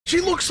She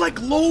looks like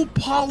low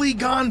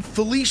polygon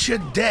Felicia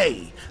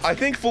Day. I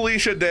think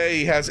Felicia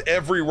Day has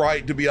every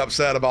right to be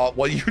upset about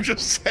what you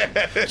just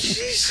said.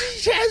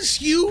 She has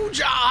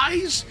huge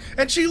eyes,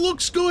 and she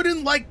looks good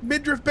in, like,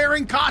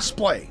 midriff-bearing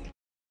cosplay.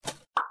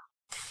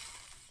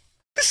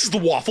 This is the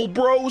Waffle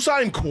Bros.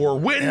 I'm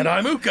Corwin. And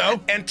I'm Uko.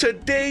 And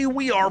today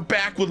we are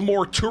back with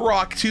more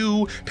Turok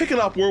 2, picking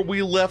up where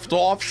we left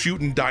off,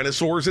 shooting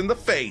dinosaurs in the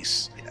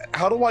face.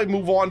 How do I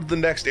move on to the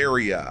next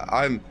area?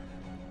 I'm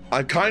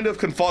kind of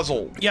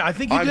confuzzled. Yeah, I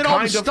think you did all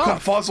the stuff. I'm kind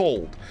of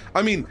confuzzled.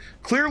 I mean,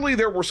 clearly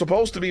there were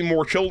supposed to be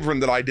more children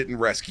that I didn't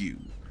rescue.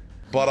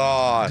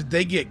 But, did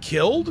they get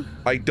killed?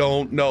 I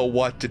don't know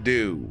what to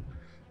do.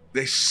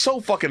 They're so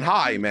fucking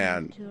high,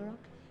 man. Turok,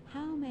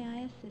 how may I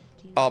assist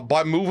you?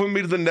 By moving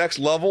me to the next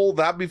level,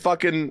 that'd be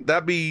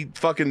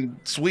fucking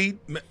sweet.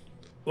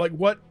 Like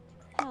what?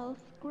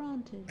 Health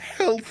granted.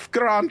 Health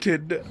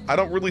granted. I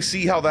don't really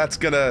see how that's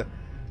gonna...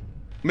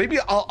 Maybe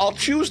I'll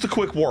choose to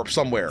quick warp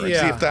somewhere and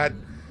see if that...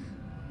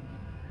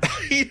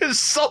 He is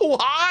so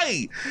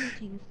high!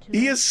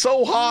 He is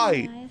so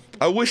high!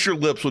 I wish your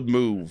lips would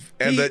move,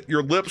 and that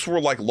your lips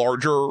were, like,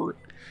 larger.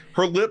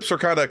 Her lips are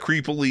kind of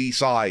creepily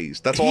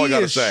sized. That's all I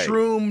gotta say. He is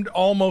shroomed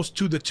almost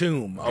to the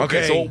tomb.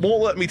 Okay, so it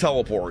won't let me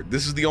teleport.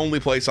 This is the only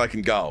place I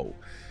can go.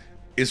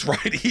 It's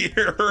right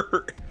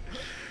here.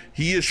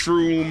 He is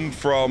shroomed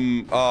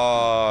from,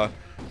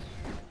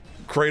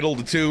 cradle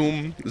to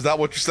tomb. Is that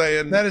what you're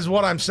saying? That is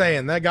what I'm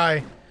saying. That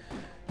guy,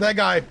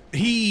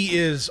 he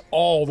is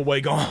all the way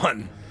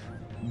gone.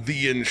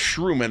 The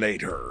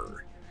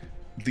Enshrominator.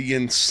 The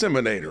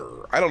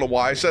Inseminator. I don't know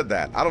why I said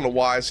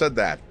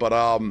that. But,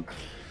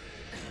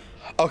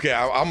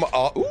 okay,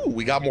 ooh,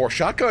 we got more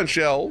shotgun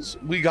shells.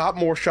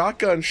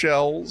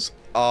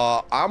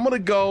 I'm gonna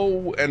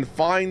go and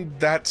find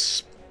that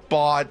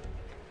spot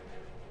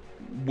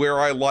where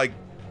I, like,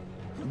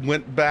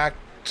 went back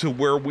to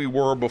where we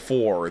were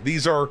before.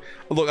 These are,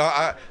 look,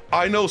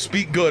 I know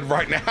speak good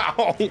right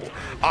now.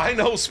 I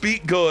know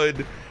speak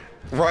good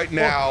right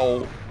now.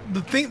 Well, the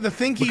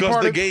thinky because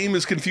part the game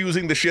is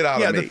confusing the shit out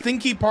of me. Yeah, the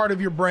thinky part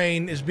of your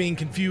brain is being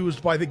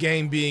confused by the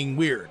game being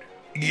weird.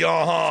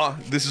 Yeah,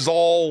 this is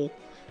all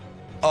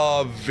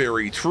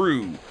very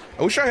true.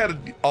 I wish I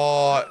had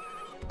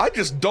I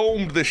just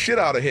domed the shit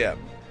out of him.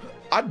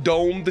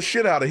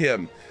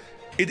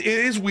 It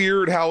is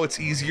weird how it's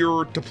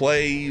easier to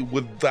play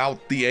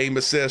without the aim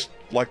assist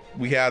like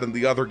we had in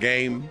the other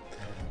game.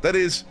 That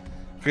is,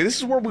 okay, this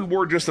is where we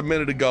were just a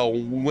minute ago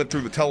when we went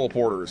through the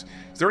teleporters.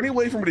 Is there any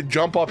way for me to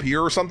jump up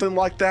here or something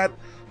like that?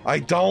 I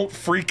don't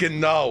freaking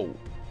know.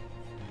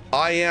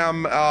 I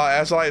am,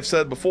 as I have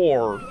said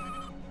before,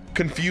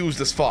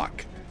 confused as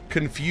fuck.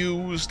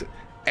 Confused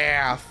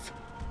AF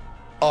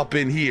up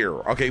in here.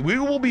 Okay, we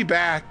will be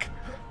back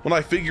when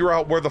I figure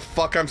out where the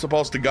fuck I'm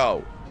supposed to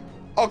go.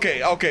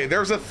 Okay,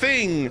 there's a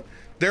thing.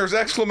 There's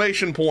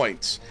exclamation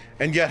points.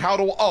 And yet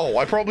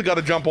I probably got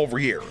to jump over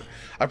here.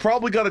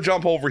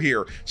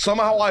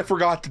 Somehow I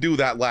forgot to do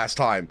that last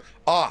time.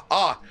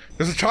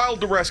 There's a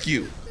child to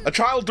rescue.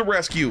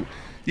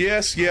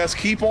 Yes,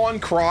 keep on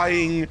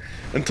crying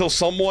until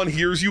someone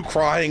hears you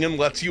crying and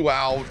lets you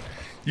out.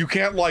 You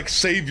can't, like,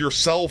 save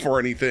yourself or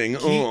anything.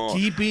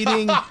 Keep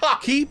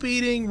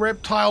eating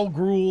reptile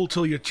gruel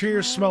till your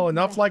tears smell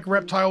enough like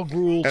reptile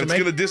gruel. And it's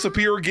gonna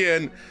disappear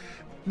again.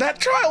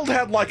 That child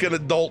had, like, an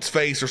adult's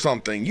face or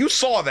something. You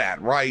saw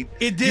that, right?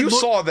 It did.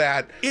 Saw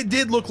that. It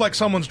did look like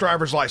someone's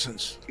driver's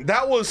license.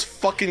 That was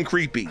fucking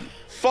creepy.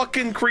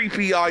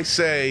 I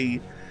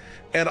say.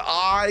 And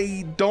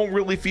I don't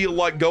really feel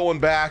like going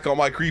back on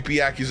my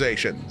creepy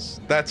accusations.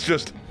 That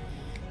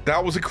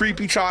was a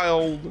creepy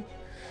child.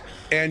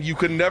 And you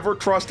can never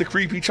trust a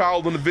creepy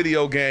child in a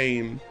video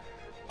game.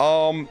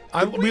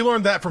 We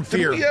learned that from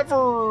Fear. Did we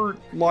ever,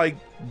 like,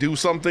 do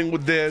something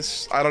with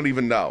this? I don't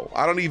even know.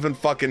 I don't even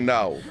fucking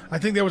know. I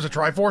think there was a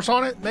Triforce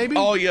on it, maybe?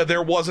 Oh, yeah,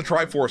 there was a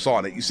Triforce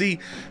on it. You see,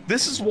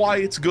 this is why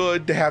it's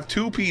good to have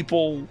two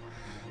people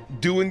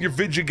doing your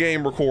video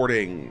game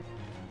recording.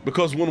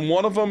 Because when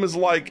one of them is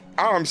like,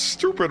 I'm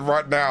stupid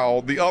right now,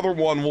 the other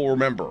one will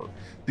remember.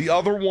 The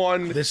other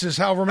one... This is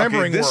how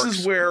remembering works.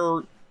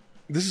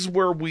 This is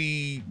where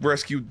we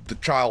rescued the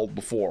child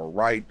before,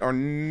 right? Or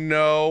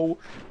no?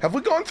 Have we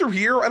gone through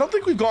here? I don't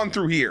think we've gone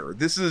through here.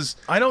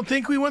 I don't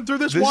think we went through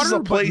this water, This is a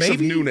place but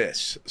of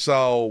newness.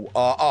 So,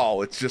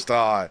 it's just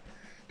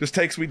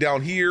takes me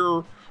down here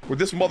where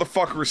this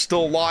motherfucker is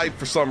still alive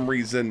for some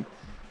reason.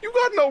 You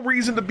got no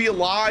reason to be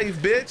alive,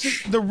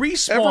 bitch. The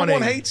respawning.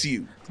 Everyone hates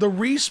you. The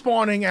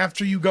respawning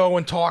after you go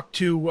and talk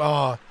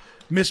to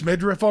Miss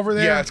Midriff over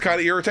there. Yeah, it's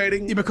kind of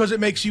irritating. Because it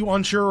makes you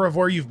unsure of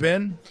where you've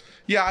been.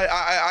 Yeah,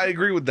 I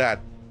agree with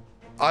that.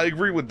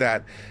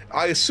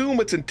 I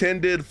assume it's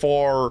intended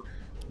for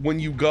when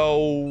you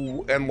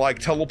go and, like,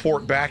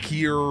 teleport back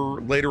here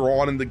later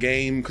on in the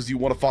game because you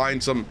want to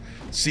find some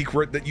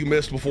secret that you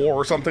missed before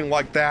or something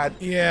like that.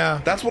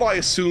 Yeah. That's what I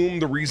assume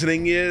the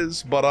reasoning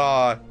is,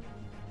 but,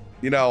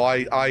 you know,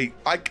 I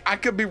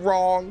could be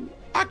wrong.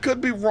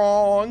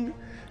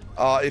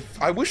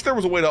 If I wish there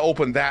was a way to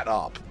open that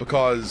up,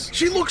 because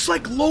She looks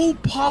like low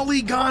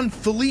polygon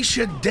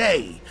Felicia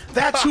Day.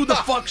 That's who the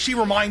fuck she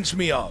reminds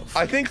me of.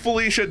 I think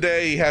Felicia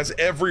Day has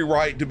every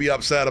right to be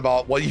upset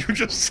about what you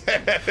just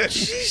said.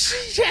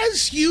 She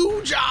has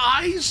huge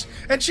eyes,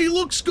 and she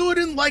looks good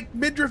in like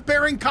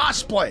midriff-bearing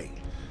cosplay.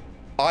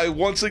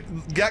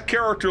 That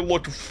character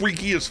looked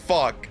freaky as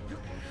fuck.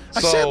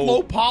 I said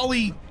low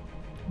poly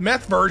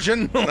meth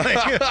version.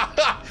 Like,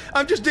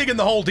 I'm just digging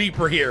the hole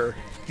deeper here.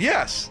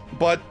 Yes,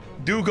 but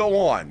do go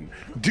on.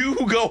 Do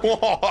go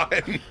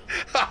on.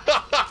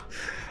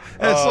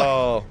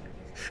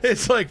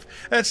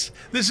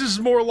 This is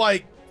more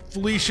like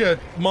Felicia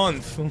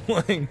month.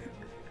 Like,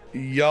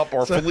 yup,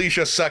 or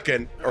Felicia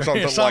second, or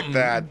something like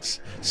that.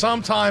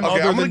 Sometime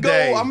Okay, other than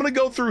day. I'm gonna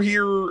go through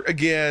here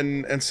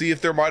again and see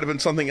if there might have been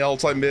something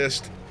else I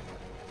missed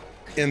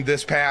in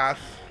this path,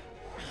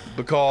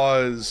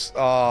 because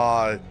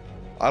I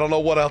don't know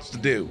what else to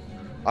do.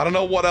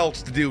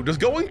 Does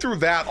going through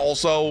that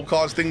also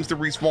cause things to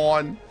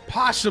respawn?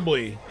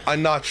 Possibly.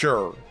 I'm not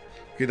sure.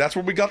 Okay, that's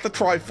where we got the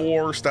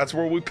Triforce. That's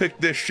where we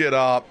picked this shit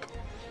up.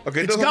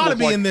 Okay, It's got to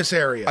be in this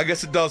area. I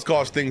guess it does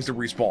cause things to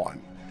respawn.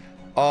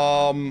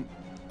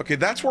 Okay,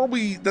 that's where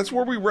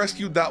we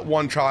rescued that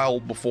one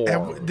child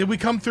before. Did we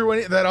come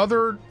through that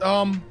other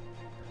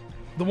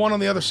the one on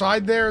the other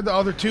side there, the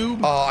other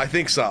tube? I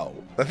think so.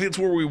 I think it's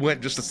where we went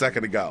just a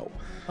second ago.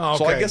 Oh,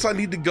 okay. So I guess I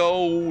need to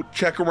go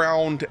check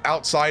around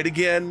outside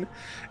again.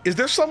 Is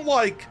there some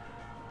like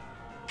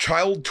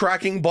child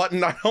tracking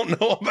button I don't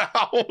know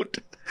about?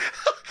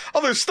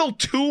 Oh, there's still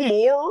 2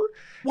 more?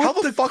 How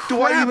the fuck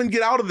do I even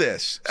get out of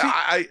this?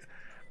 I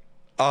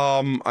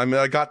mean,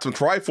 I got some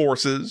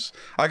Triforces.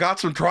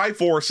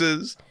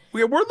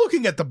 We're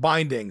looking at the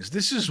bindings.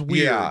 This is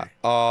weird. Yeah.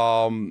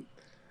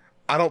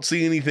 I don't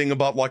see anything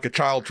about like a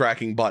child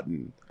tracking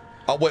button.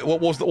 Wait,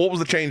 what was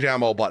the change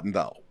ammo button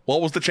though?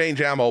 What was the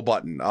change ammo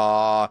button?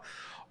 R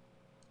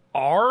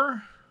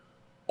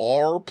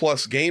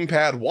plus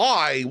gamepad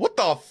Y. What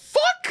the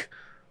fuck?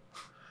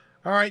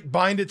 All right,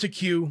 bind it to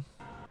Q.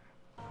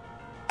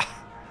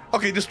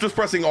 Okay, just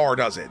pressing R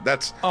does it.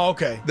 That's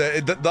okay.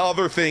 The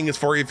other thing is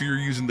for if you're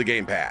using the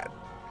gamepad.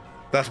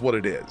 That's what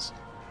it is.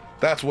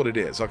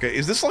 Okay,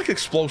 is this like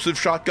explosive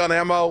shotgun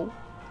ammo?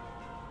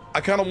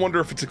 I kind of wonder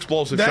if it's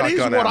explosive shotgun ammo.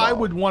 That is what I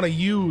would want to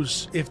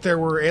use if there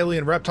were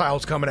alien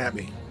reptiles coming at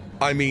me.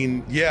 I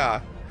mean,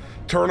 yeah.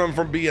 Turn them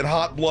from being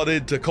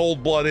hot-blooded to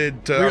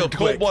cold-blooded to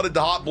cold-blooded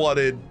to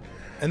hot-blooded.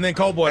 And then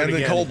cold-blooded again.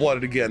 And then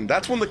cold-blooded again.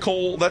 That's when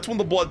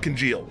the blood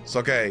congeals.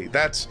 Okay,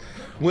 that's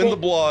when the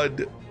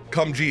blood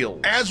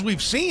congeals. As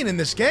we've seen in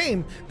this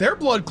game, their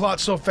blood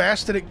clots so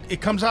fast that it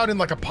comes out in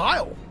like a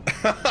pile.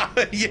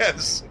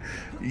 Yes.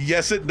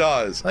 Yes, it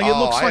does. Like it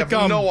looks I like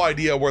have no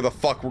idea where the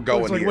fuck we're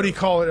going like, here. what do you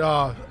call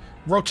it?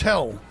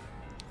 Rotel.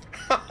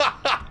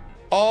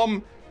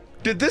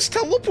 Did this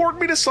teleport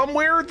me to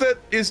somewhere that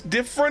is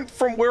different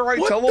from where I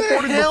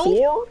teleported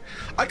before?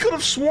 I could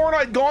have sworn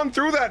I'd gone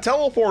through that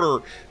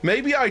teleporter.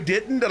 Maybe I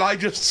didn't, and I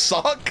just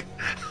suck.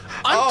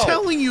 I'm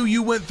telling you,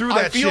 you went through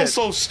that shit. I feel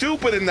so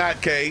stupid in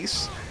that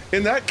case.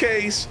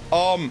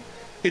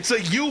 It's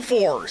a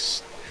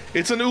U-Force.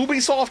 It's an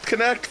Ubisoft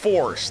Connect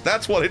Force.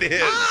 That's what it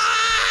is.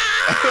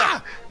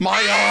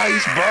 My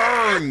eyes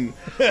burn.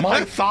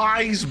 My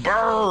thighs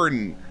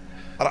burn.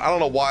 I don't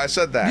know why I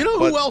said that. You know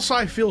who else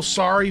I feel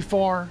sorry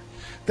for?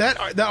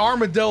 That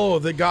armadillo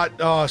that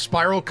got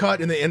spiral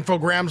cut in the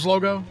Infograms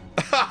logo.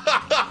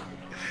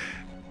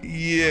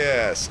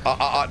 Yes.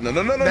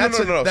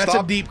 No. That's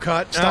a deep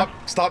cut.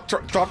 Stop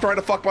trying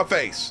to fuck my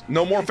face.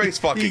 No more face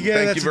fucking.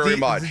 Thank you very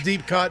much. It's a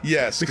deep cut.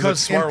 Yes, because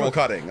it's spiral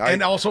cutting.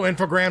 And also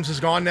Infograms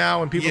is gone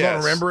now, and people don't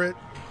remember it.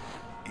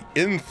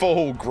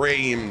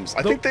 Infogrames.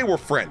 I think they were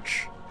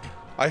French.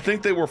 I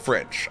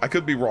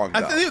could be wrong, though.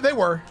 I think they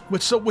were,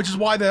 which is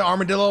why the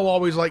armadillo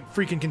always like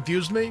freaking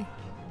confused me.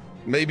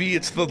 Maybe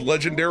it's the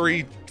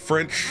legendary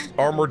French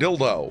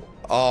armadillo.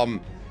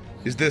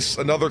 Is this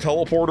another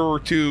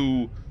teleporter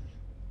to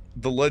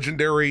the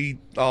legendary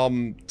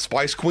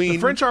Spice Queen? The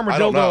French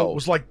armadillo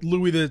was like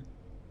Louis the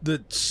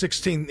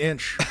 16th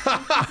inch.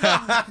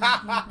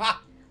 A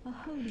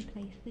holy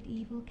place that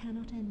evil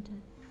cannot enter.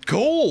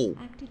 Cool.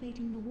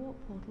 Activating the warp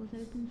portals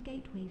opens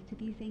gateways to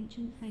these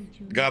ancient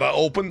sanctuaries. Gotta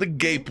open the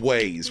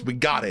gateways. We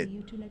got it.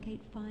 You to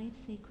locate 5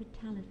 sacred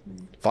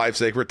talismans. 5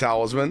 sacred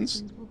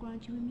talismans. Will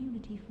grant you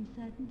immunity from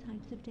certain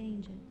types of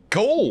danger.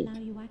 Cool. Allow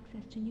you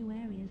access to new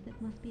areas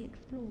that must be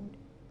explored.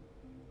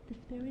 The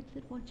spirits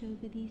that watch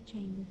over these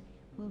chambers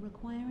will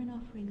require an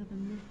offering of a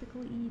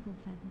mystical evil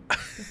feather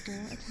before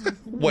a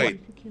talisman Wait.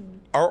 is secured.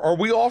 Are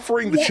we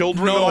offering the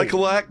children that I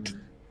collect?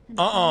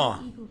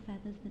 Eagle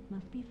feathers that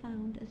must be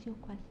found as your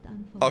quest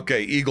unfolds.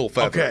 Okay, eagle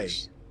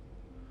feathers.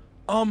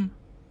 Okay.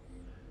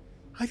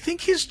 I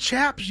think his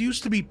chaps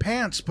used to be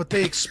pants, but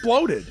they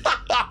exploded.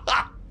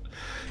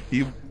 He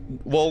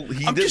didn't want to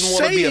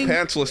be a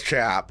pantsless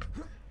chap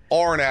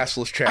or an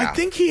assless chap. I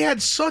think he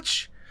had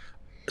such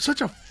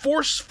such a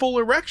forceful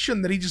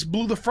erection that he just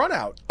blew the front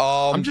out.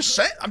 I'm just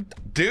saying,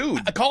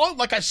 dude, I call it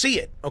like I see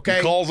it. Okay,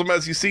 he calls them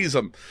as he sees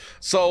them.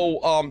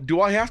 So,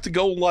 do I have to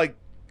go like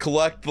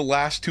collect the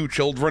last 2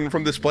 children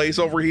from this place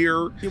over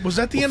here? Was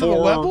that the end of the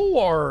level,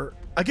 or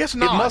I guess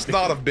not? It must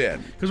not have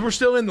been, because we're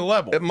still in the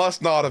level. It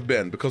must not have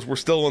been because we're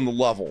still in the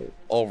level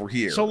over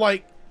here. So,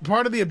 like,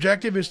 part of the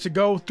objective is to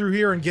go through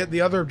here and get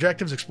the other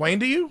objectives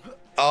explained to you.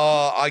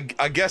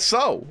 I guess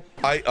so.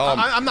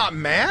 I'm not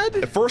mad.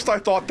 At first, I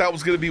thought that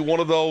was going to be one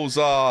of those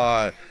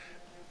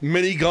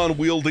minigun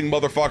wielding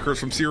motherfuckers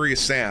from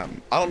Serious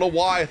Sam. I don't know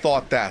why I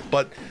thought that,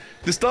 but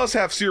this does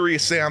have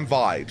Serious Sam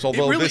vibes.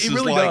 Although this is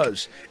like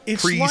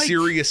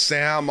pre-Serious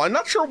Sam. I'm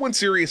not sure when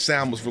Serious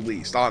Sam was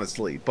released,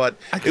 honestly, but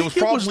it was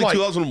probably like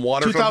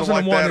 2001 or something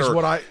like that,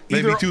 or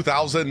maybe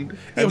 2000.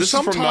 And this is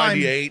from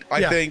 '98,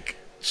 I think.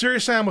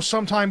 Serious Sam was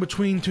sometime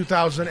between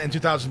 2000 and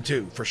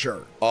 2002 for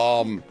sure.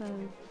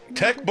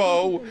 Tech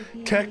bow,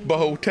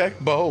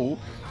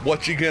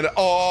 what you gonna,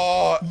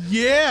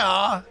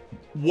 yeah,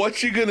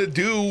 what you gonna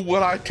do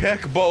when I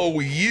tech bow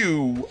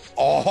you?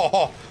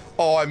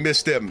 I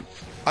missed him.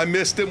 I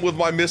missed him with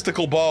my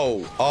mystical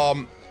bow.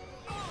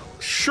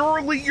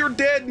 Surely you're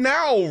dead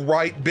now,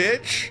 right,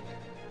 bitch?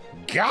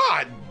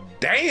 God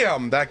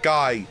damn, that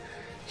guy.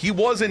 He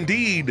was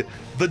indeed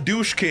the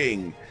douche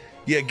king.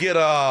 Yeah,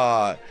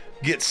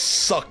 get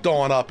sucked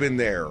on up in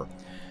there.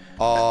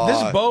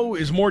 This bow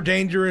is more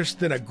dangerous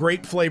than a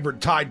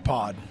grape-flavored Tide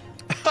Pod.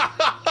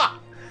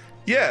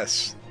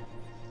 Yes.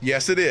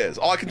 Yes, it is.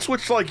 I can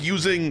switch to, like,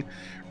 using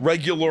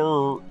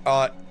regular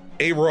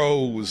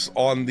arrows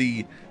on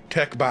the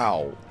tech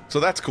bow. So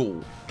that's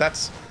cool.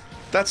 That's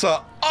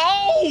a...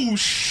 Oh,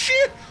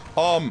 shit!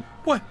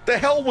 What the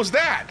hell was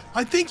that?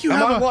 I think you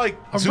have like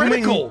a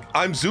zooming, reticle.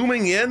 I'm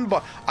zooming in,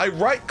 but I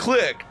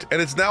right-clicked,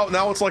 and it's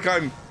now it's like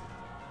I'm...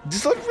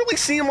 This doesn't really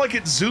seem like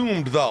it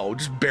zoomed, though.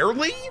 Just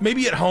barely?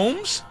 Maybe it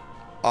homes?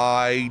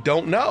 I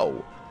don't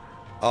know.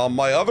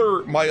 My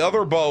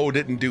other bow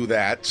didn't do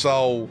that,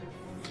 so...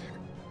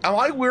 Am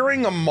I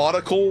wearing a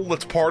monocle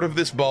that's part of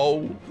this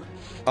bow?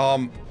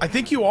 I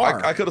think you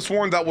are. I could have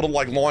sworn that would have,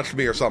 like, launched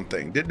me or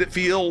something. Didn't it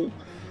feel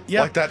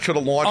like that should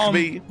have launched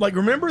me? Like,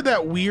 remember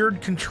that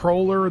weird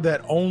controller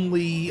that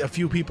only a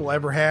few people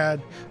ever had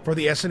for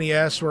the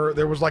SNES, where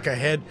there was like a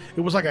head...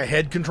 It was like a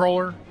head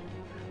controller?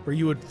 Where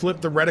you would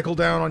flip the reticle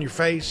down on your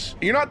face.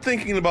 You're not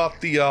thinking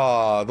about the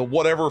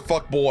whatever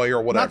fuckboy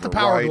or whatever, not the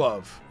power right?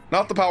 glove.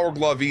 Not the power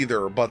glove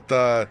either, but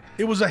the...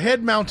 It was a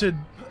head-mounted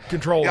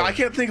controller. Yeah, I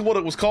can't think of what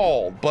it was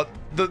called, but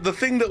the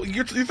thing that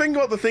you're thinking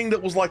about, the thing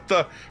that was like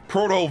the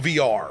proto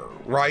VR,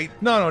 right?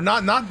 No,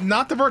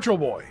 not the Virtual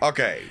Boy.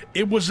 Okay.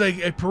 It was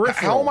a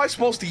peripheral. How am I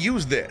supposed to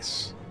use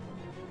this?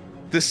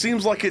 This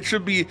seems like it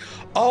should be,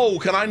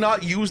 can I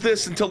not use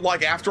this until,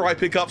 like, after I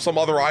pick up some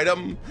other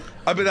item?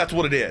 I bet that's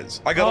what it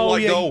is. I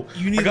gotta,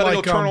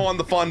 go turn on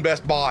the Fun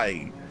Best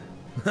Buy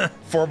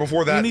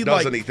before that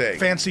does anything.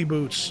 Fancy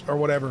boots or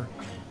whatever.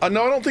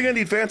 No, I don't think I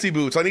need fancy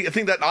boots. I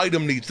think that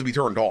item needs to be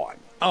turned on.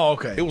 Oh,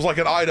 okay. It was like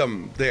an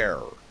item there.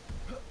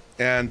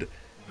 And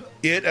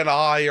it and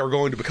I are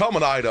going to become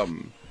an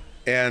item.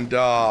 And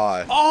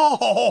that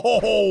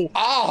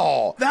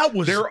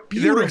was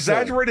beautiful. Their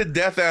exaggerated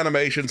death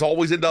animations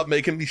always end up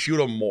making me shoot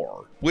them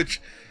more,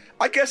 which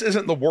I guess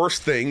isn't the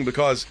worst thing,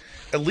 because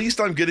at least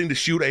I'm getting to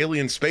shoot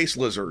alien space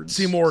lizards.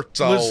 See more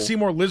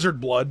lizard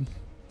blood.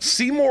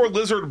 Seymour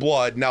Lizard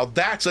Blood. Now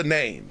that's a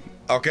name,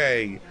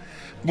 okay?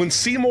 When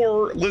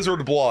Seymour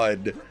Lizard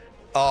Blood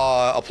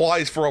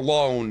applies for a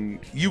loan,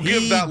 you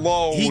give that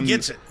loan. He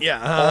gets it.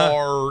 Yeah.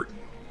 Or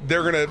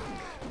they're gonna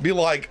be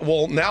like,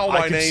 well, now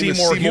my name is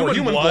Seymour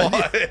Human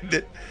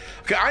Blood.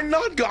 Okay,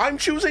 I'm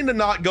choosing to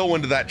not go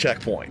into that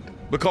checkpoint,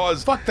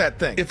 because fuck that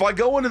thing. If I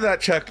go into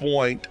that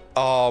checkpoint,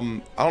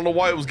 I don't know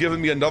why it was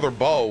giving me another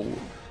bow.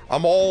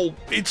 I'm all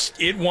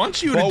it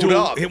wants you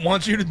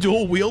to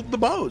dual wield the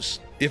bows.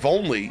 If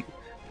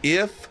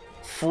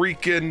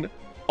freaking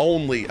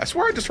only. I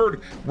swear I just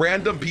heard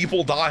random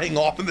people dying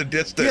off in the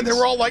distance. Yeah, they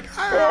were all like,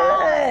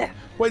 ah.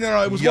 Wait,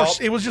 no, it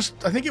was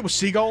just, I think it was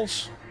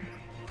seagulls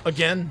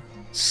again.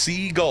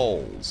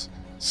 Seagulls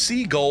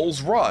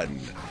run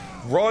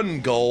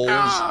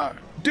gulls.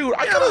 Dude,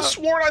 I could have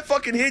sworn I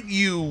fucking hit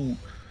you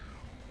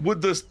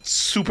with the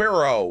super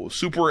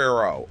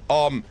arrow.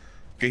 Okay,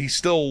 he's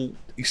still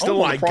in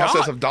the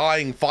process of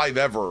dying 5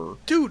 ever.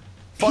 Dude,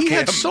 he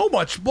had so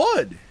much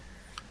blood.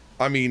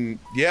 I mean,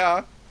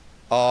 yeah.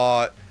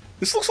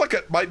 This looks like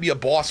it might be a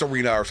boss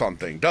arena or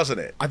something, doesn't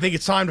it? I think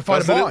it's time to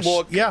fight a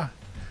boss. Yeah.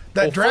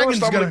 That dragon's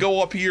first I'm gonna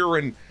go up here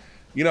and,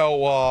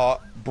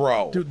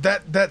 bro. Dude,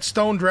 that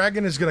stone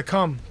dragon is gonna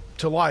come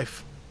to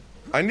life.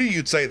 I knew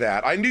you'd say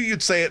that. I knew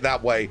you'd say it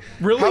that way.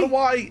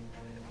 Really?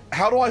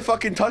 How do I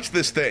fucking touch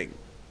this thing?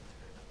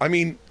 I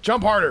mean,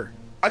 jump harder.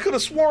 I could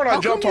have sworn I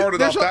jumped hard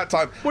enough that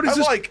time. What is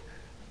this?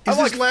 I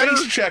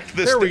face checked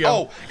this thing.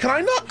 Oh, can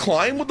I not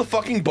climb with the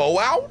fucking bow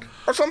out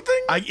or something?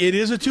 It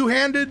is a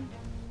two-handed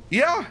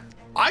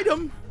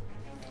item.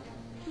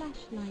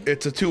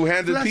 It's a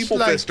two-handed people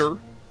fister.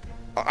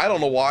 I don't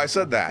know why I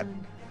said that.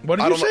 What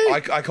did you say?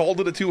 I called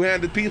it a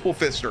two-handed people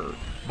fister,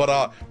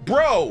 But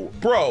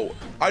bro,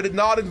 I did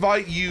not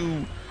invite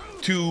you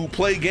to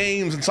play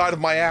games inside of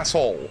my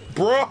asshole,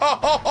 bro.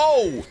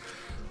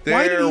 There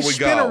Why did he we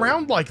spin go.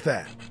 around like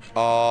that?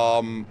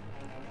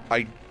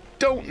 I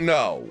don't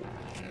know.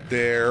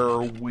 There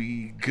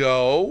we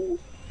go.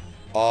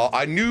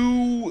 I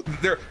knew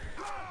there.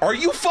 Are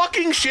you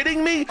fucking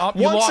shitting me?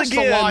 You lost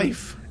a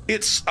life.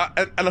 It's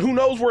and who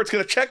knows where it's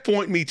going to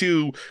checkpoint me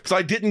to, because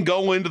I didn't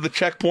go into the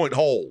checkpoint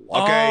hole.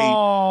 Okay.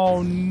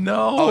 Oh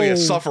no. Oh yeah,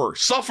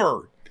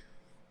 suffer.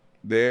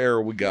 There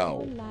we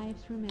go.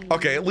 Lives remain.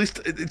 Okay, at least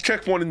it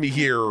checkpointed me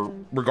here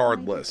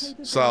regardless.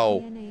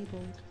 So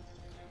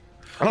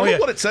I don't know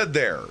what it said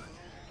there.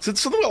 Is it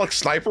something about like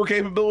sniper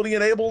capability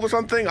enabled or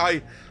something?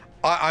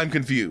 I'm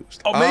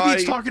confused. Oh, maybe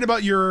it's talking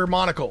about your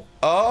monocle.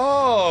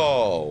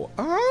 Oh,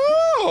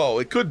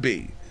 it could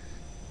be.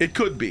 It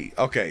could be.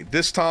 Okay,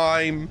 this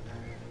time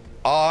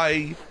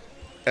I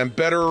am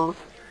better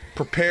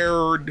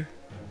prepared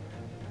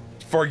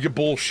for your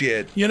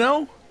bullshit. You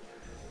know,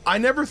 I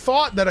never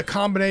thought that a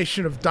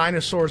combination of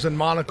dinosaurs and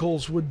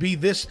monocles would be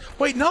this.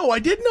 Wait, no, I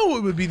did know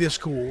it would be this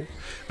cool,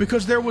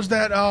 because there was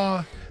that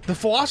the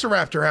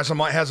Velociraptor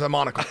has a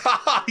monocle.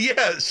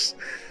 Yes,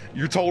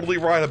 you're totally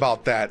right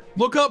about that.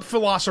 Look up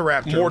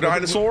Velociraptor. More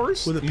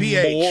dinosaurs with a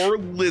PH. More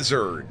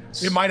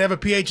lizards. It might have a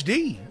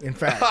PhD, in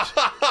fact.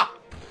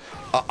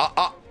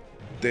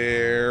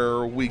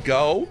 There we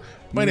go.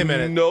 Wait a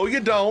minute. No,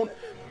 you don't.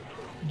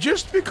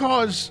 Just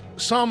because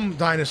some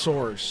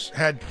dinosaurs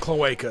had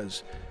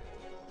cloacas,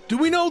 do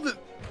we know that?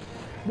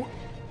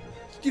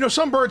 You know,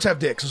 some birds have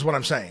dicks, is what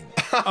I'm saying.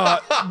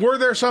 Were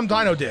there some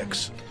dino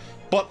dicks?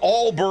 But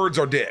all birds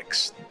are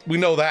dicks. We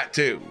know that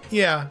too.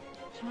 Yeah.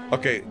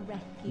 Okay,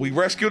 we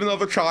rescued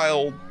another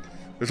child.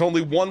 There's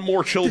only one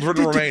more children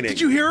remaining. Did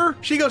you hear her?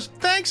 She goes,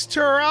 "Thanks,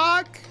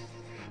 Turok."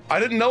 I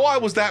didn't know I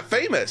was that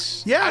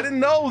famous. Yeah. I didn't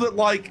know that,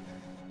 like,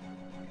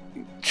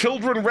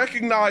 children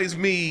recognize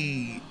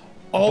me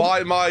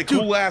by my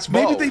cool-ass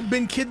bow. Maybe they've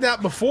been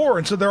kidnapped before,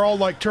 and so they're all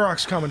like,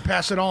 Turok's coming,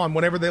 pass it on,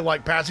 whenever they,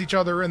 like, pass each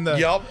other in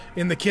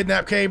the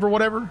kidnap cave or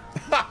whatever.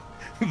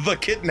 The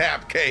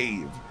kidnap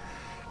cave.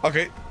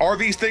 Okay, are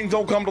these things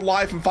don't come to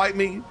life and fight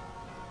me?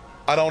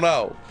 I don't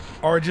know.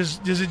 Or is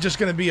it just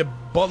going to be a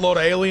buttload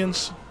of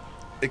aliens?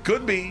 It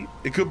could be.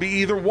 It could be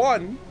either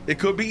one. It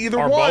could be either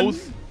or one.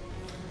 Both.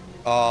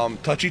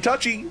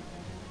 Touchy.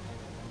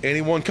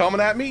 Anyone coming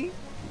at me?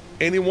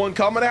 Anyone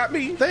coming at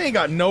me? They ain't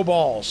got no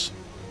balls.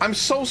 I'm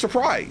so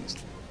surprised.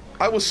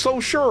 I was so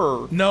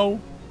sure.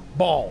 No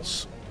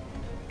balls.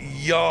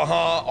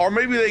 Yeah, or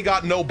maybe they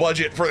got no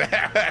budget for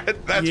that.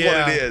 That's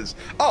what it is.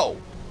 Oh.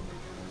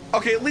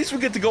 Okay, at least we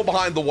get to go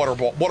behind the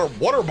waterfall.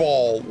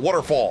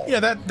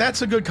 Yeah,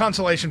 that's a good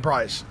consolation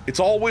prize. It's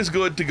always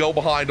good to go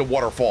behind a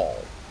waterfall.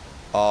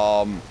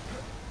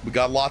 We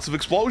got lots of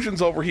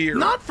explosions over here.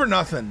 Not for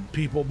nothing,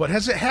 people, but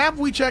have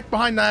we checked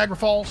behind Niagara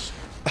Falls?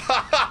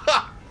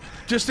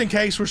 Just in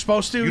case we're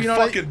supposed to. You know,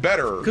 fucking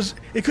better. Because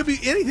it could be,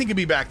 anything could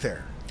be back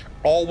there.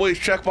 Always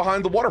check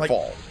behind the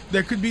waterfall. Like,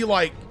 there could be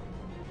like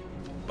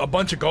a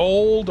bunch of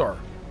gold, or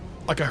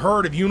like a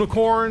herd of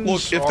unicorns.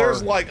 Look, if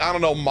there's like, I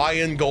don't know,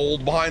 Mayan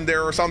gold behind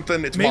there or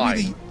something, it's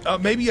mine.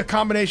 Maybe a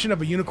combination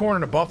of a unicorn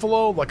and a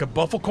buffalo, like a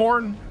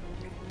bufflecorn.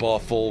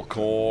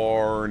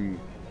 Bufflecorn.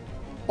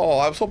 Oh,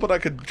 I was hoping I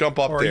could jump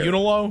up or there. Or a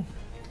Unilo.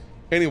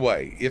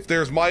 Anyway, if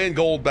there's Mayan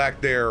gold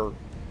back there,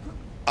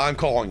 I'm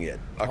calling it.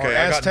 Okay,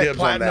 I got dibs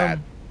platinum. on that.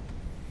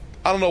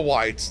 I don't know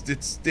why it's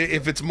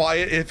if it's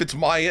Mayan, it's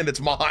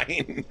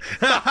mine.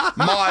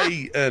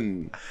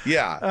 Mayan.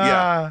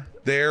 Yeah.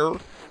 There.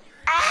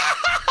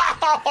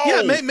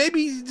 Yeah,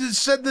 maybe it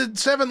said the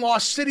 7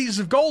 lost cities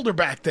of gold are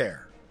back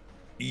there.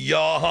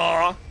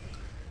 Yeah.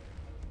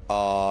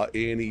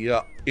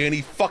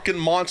 Any fucking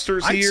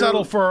monsters here?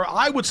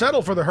 I would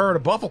settle for the herd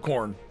of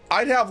bufflecorn.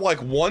 I'd have like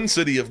 1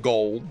 city of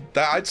gold.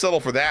 I'd settle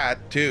for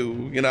that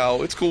too. You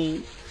know, it's cool.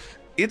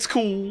 It's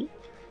cool.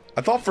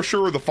 I thought for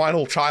sure the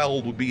final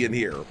child would be in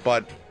here,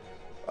 but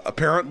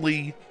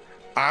apparently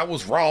I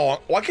was wrong.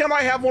 Why can't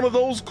I have one of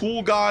those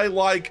cool guy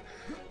like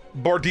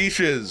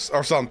Bardishes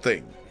or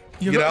something?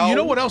 You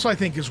know what else I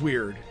think is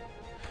weird?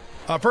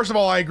 First of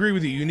all, I agree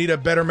with you. You need a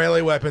better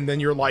melee weapon than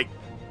your like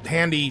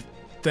handy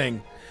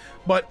thing.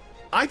 But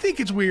I think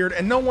it's weird,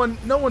 and no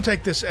one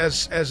take this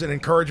as an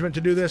encouragement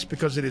to do this,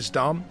 because it is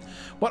dumb.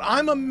 But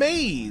I'm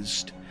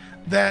amazed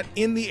that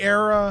in the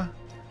era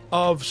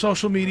of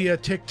social media,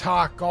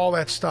 TikTok, all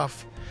that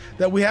stuff,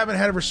 that we haven't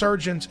had a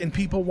resurgence in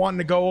people wanting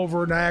to go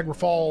over Niagara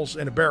Falls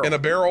in a barrel. In a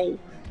barrel?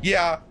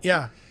 Yeah.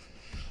 Yeah.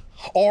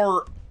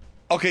 Or,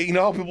 okay, you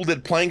know how people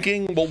did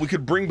planking? Well, we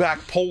could bring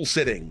back pole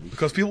sitting,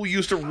 because people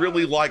used to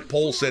really like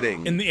pole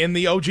sitting. In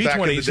the OG back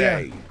 20s, in the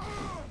day.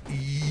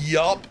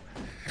 Yup.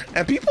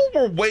 And people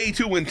were way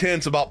too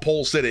intense about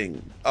pole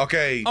sitting,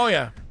 okay? Oh,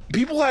 yeah.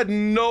 People had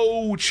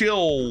no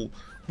chill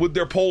with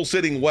their pole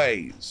sitting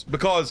ways,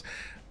 because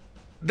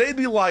they'd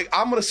be like,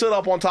 I'm going to sit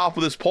up on top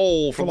of this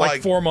pole for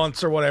like 4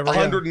 months or whatever.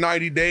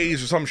 190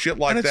 days or some shit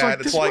like and that.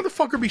 This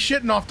motherfucker be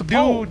shitting off the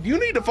pole. Dude, you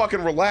need to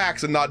fucking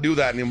relax and not do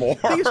that anymore.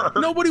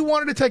 Nobody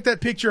wanted to take that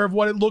picture of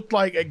what it looked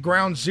like at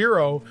Ground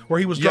Zero where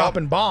he was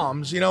dropping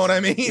bombs. You know what I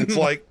mean? It's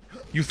like,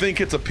 you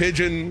think it's a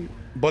pigeon,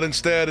 but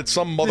instead it's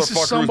some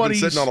motherfucker who's been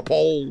sitting on a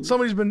pole.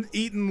 Somebody's been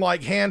eating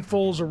like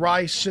handfuls of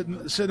rice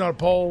sitting on a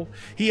pole.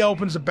 He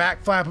opens the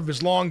back flap of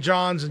his long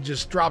johns and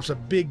just drops a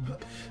big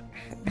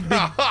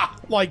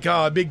like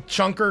a big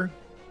chunker.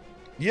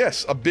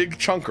 Yes, a big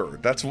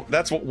chunker.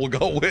 That's what we'll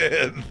go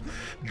with.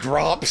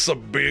 Drops a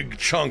big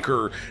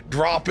chunker.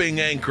 Dropping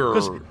anchor.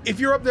 Because if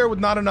you're up there with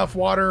not enough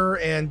water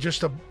and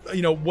just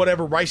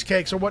whatever rice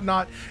cakes or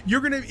whatnot,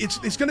 you're gonna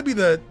it's gonna be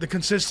the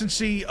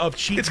consistency of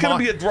cheap. It's gonna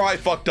be a dry,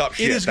 fucked up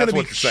shit. It is gonna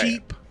be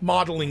cheap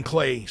modeling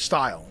clay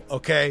style.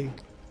 Okay.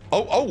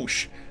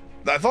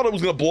 I thought it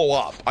was gonna blow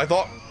up. I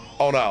thought,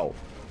 oh no,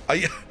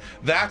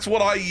 that's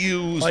what I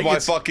use my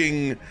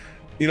fucking.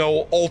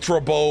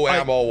 Ultra bow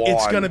ammo on.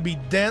 It's going to be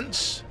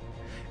dense,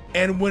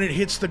 and when it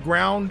hits the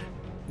ground,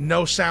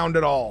 no sound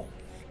at all.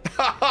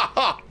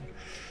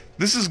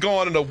 This has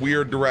gone in a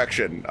weird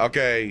direction,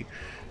 okay?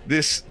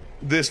 This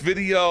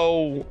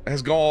video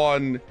has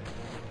gone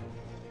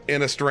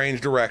in a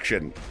strange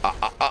direction.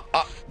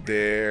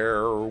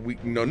 No.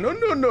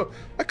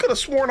 I could have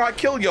sworn I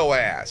killed your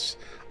ass.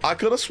 I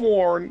could have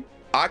sworn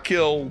I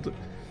killed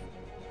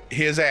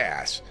his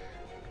ass.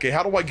 Okay,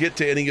 how do I get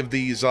to any of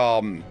these?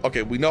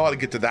 Okay, we know how to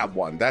get to that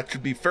one. That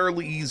should be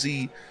fairly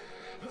easy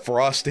for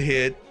us to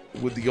hit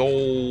with the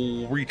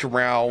old reach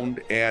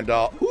around. And,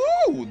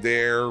 ooh,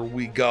 there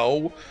we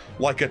go.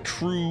 Like a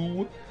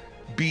true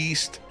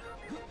beast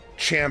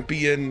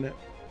champion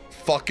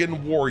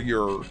fucking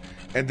warrior.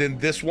 And then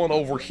this one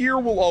over here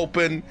will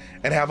open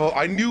and have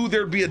I knew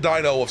there'd be a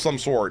dino of some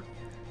sort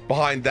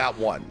behind that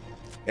one.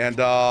 And,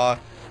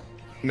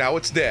 now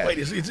it's dead. Wait,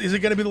 is it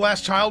going to be the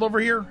last child over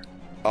here?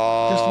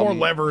 Just more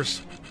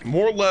levers.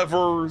 More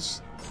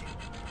levers,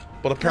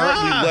 but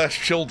apparently less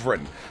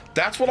children.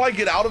 That's what I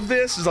get out of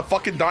this, is a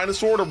fucking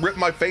dinosaur to rip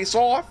my face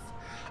off?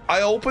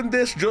 I opened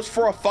this just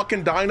for a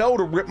fucking dino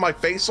to rip my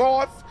face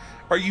off?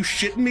 Are you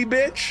shitting me,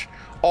 bitch?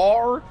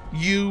 Are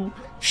you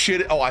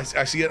shitting? Oh, I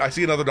see it. I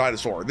see another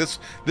dinosaur. This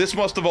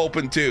must have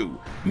opened too.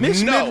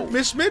 Miss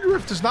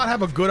Midriff does not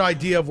have a good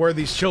idea of where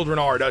these children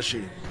are, does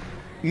she?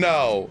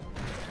 No,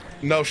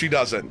 she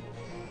doesn't.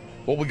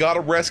 Well, we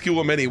gotta rescue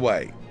them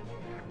anyway.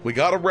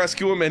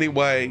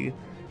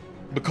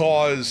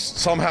 Because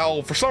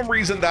somehow, for some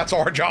reason, that's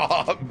our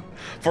job.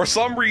 For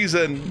some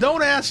reason.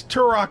 Don't ask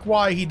Turok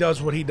why he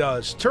does what he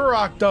does.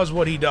 Turok does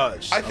what he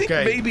does. I think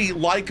maybe,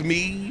 like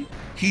me,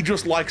 he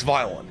just likes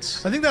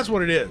violence. I think that's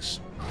what it is.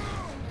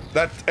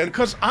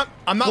 Because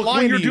I'm not look,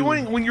 lying to you.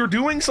 When you're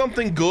doing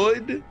something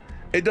good,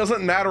 it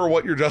doesn't matter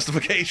what your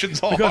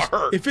justifications are.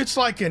 Because if it's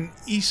like an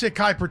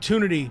isekai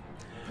opportunity,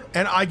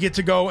 and I get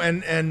to go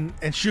and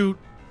shoot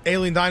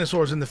alien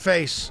dinosaurs in the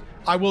face,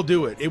 I will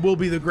do it. It will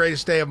be the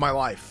greatest day of my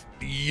life.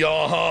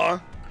 Yeah.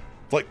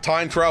 Like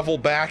time travel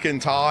back in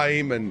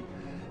time and,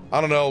 I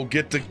don't know,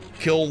 get to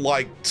kill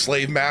like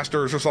slave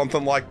masters or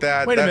something like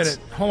that. Wait a minute.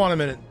 Hold on a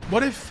minute.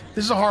 What if,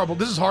 this is hard.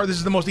 This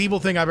is the most evil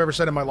thing I've ever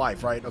said in my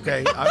life, right?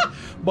 Okay.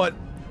 But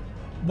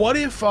what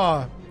if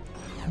the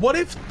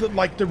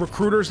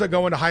recruiters that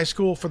go into high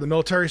school for the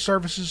military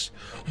services,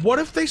 what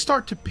if they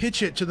start to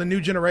pitch it to the new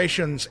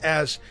generations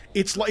as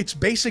it's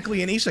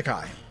basically an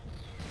isekai?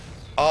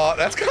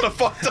 That's kind of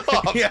fucked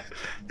up. Yeah.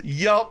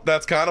 Yup,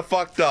 that's kind of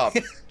fucked up.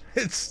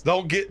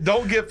 Don't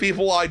give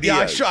people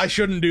ideas. Yeah, I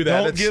shouldn't do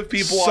that. Don't give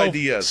people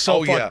ideas.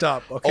 So fucked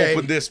up. Okay.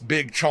 Open this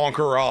big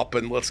chonker up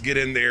and let's get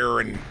in there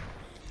and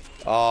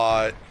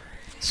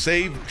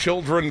save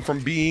children from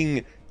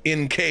being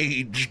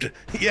encaged.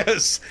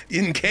 Yes,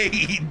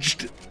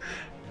 encaged.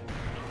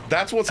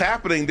 That's what's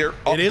happening there.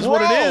 It is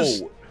what it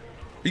is. Are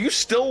you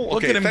still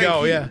look at him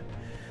go? Yeah.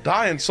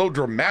 Dying so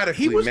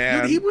dramatically,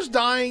 man. Dude, he was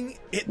dying.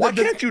 Why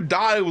can't you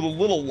die with a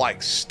little,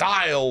 like,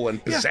 style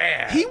and pizzazz?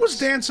 Yeah, he was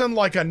dancing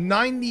like a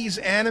 90s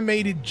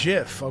animated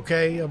GIF,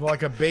 okay? Of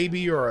like a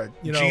baby or a,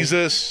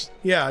 Jesus.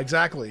 Yeah,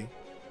 exactly.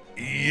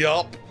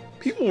 Yup.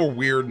 People were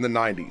weird in the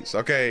 90s,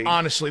 okay?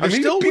 Honestly.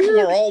 People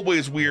are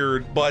always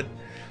weird, but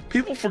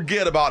people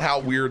forget about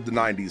how weird the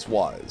 90s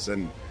was.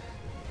 And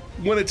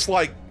when it's,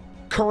 like,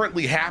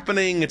 currently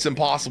happening, it's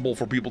impossible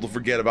for people to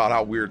forget about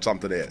how weird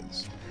something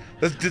is.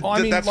 That's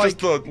just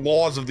the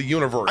laws of the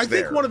universe. I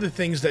think one of the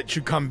things that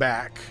should come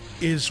back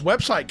is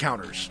website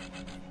counters.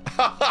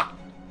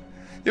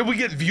 If we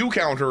get view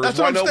counters,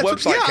 why no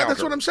website counter?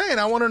 That's what I'm saying.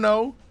 I want to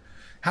know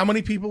how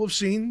many people have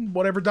seen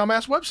whatever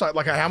dumbass website.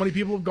 Like how many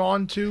people have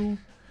gone to.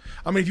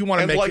 I mean, if you want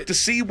to make it to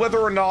see whether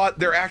or not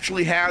there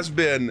actually has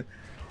been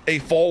a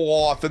fall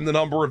off in the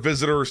number of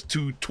visitors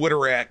to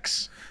Twitter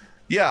X.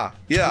 Yeah.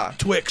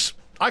 Twix.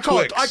 I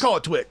call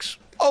it Twix.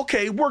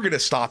 Okay, we're going to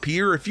stop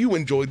here. If you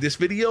enjoyed this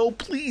video,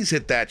 please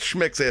hit that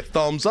schmixy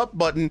thumbs up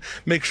button.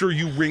 Make sure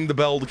you ring the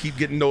bell to keep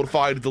getting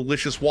notified of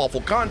delicious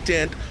Waffle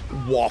content.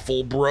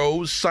 Waffle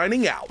Bros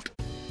signing out.